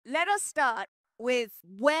let us start with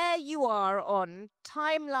where you are on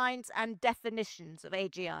timelines and definitions of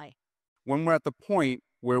AGI. When we're at the point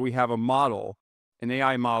where we have a model, an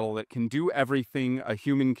AI model that can do everything a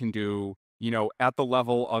human can do, at the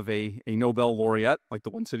level of a Nobel laureate, like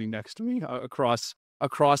the one sitting next to me, across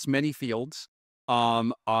many fields,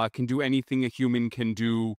 can do anything a human can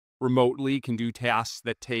do remotely, can do tasks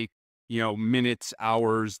that take, minutes,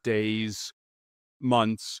 hours, days,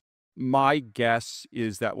 months. My guess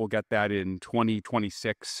is that we'll get that in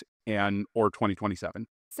 2026 or 2027.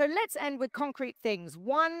 So let's end with concrete things.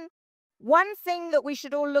 One thing that we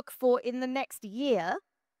should all look for in the next year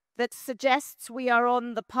that suggests we are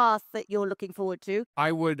on the path that you're looking forward to.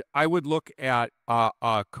 I would look at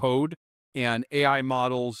code and AI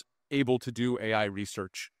models able to do AI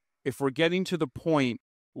research. If we're getting to the point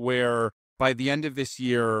where by the end of this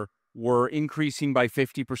year, we're increasing by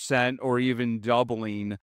 50% or even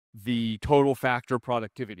doubling the total factor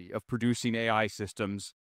productivity of producing AI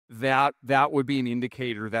systems, that would be an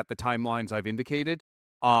indicator that the timelines I've indicated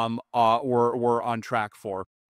we're on track for.